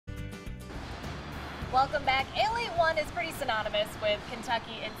Welcome back. Ale 81 is pretty synonymous with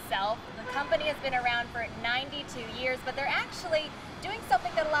Kentucky itself. The company has been around for 92 years, but they're actually doing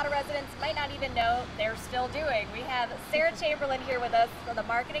something that a lot of residents might not even know they're still doing. We have Sarah Chamberlain here with us, the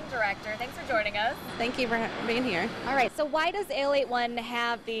marketing director. Thanks for joining us. Thank you for being here. All right, so why does Ale 81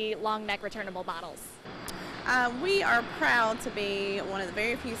 have the long neck returnable bottles? We are proud to be one of the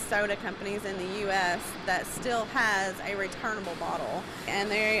very few soda companies in the U.S. that still has a returnable bottle. And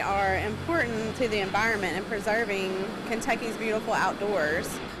they are important to the environment and preserving Kentucky's beautiful outdoors.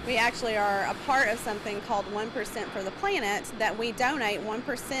 We actually are a part of something called 1% for the Planet, that we donate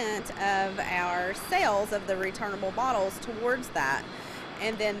 1% of our sales of the returnable bottles towards that.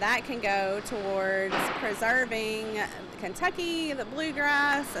 And then that can go towards preserving Kentucky, the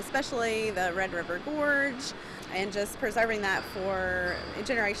bluegrass, especially the Red River Gorge, and just preserving that for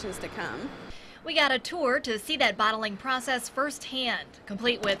generations to come. We got a tour to see that bottling process firsthand,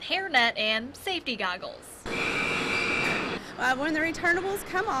 complete with hairnet and safety goggles. When the returnables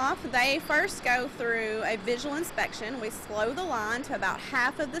come off, they first go through a visual inspection. We slow the line to about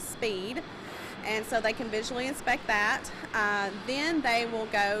half of the speed, and so they can visually inspect that. Then they will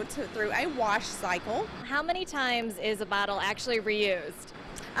go through a wash cycle. How many times is a bottle actually reused?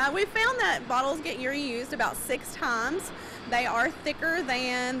 We found that bottles get reused about 6 times. They are thicker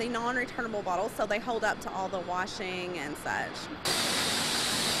than the non-returnable bottles, so they hold up to all the washing and such.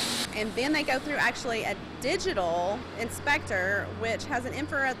 And then they go through actually a digital inspector, which has an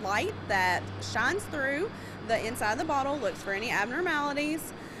infrared light that shines through the inside of the bottle, looks for any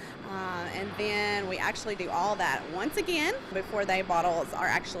abnormalities. And then we actually do all that once again before the bottles are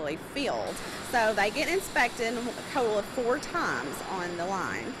actually filled. So they get inspected a total of 4 times on the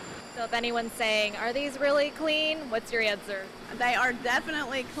line. So if anyone's saying, are these really clean? What's your answer? They are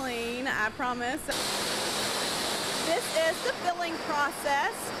definitely clean, I promise. This is the filling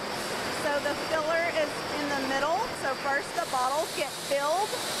process. So the filler is in the middle. So first the bottles get filled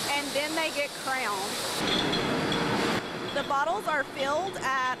and then they get crowned. The bottles are filled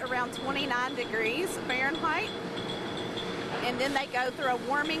at around 29 degrees Fahrenheit, and then they go through a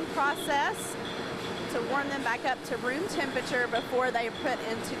warming process to warm them back up to room temperature before they are put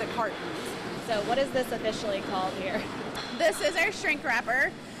into the cartons. So what is this officially called here? This is our shrink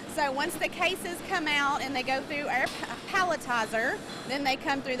wrapper. So once the cases come out and they go through our palletizer, then they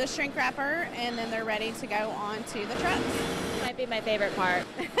come through the shrink wrapper and then they're ready to go on to the trucks. Might be my favorite part.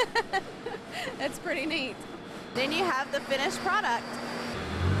 It's pretty neat. Then you have the finished product.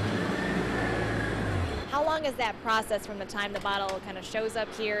 How long is that process from the time the bottle kind of shows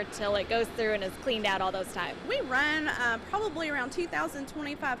up here till it goes through and is cleaned out all those times? We run probably around 2,000,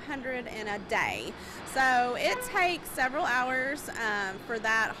 2,500 in a day. So it takes several hours for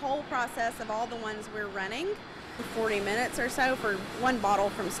that whole process of all the ones we're running. 40 minutes or so for one bottle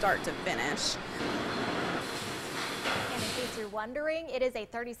from start to finish. And in case you're wondering, it is a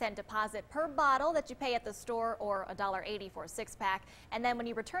 30-cent deposit per bottle that you pay at the store, or $1.80 for a 6-pack. And then when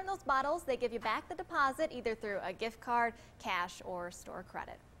you return those bottles, they give you back the deposit either through a gift card, cash, or store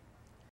credit.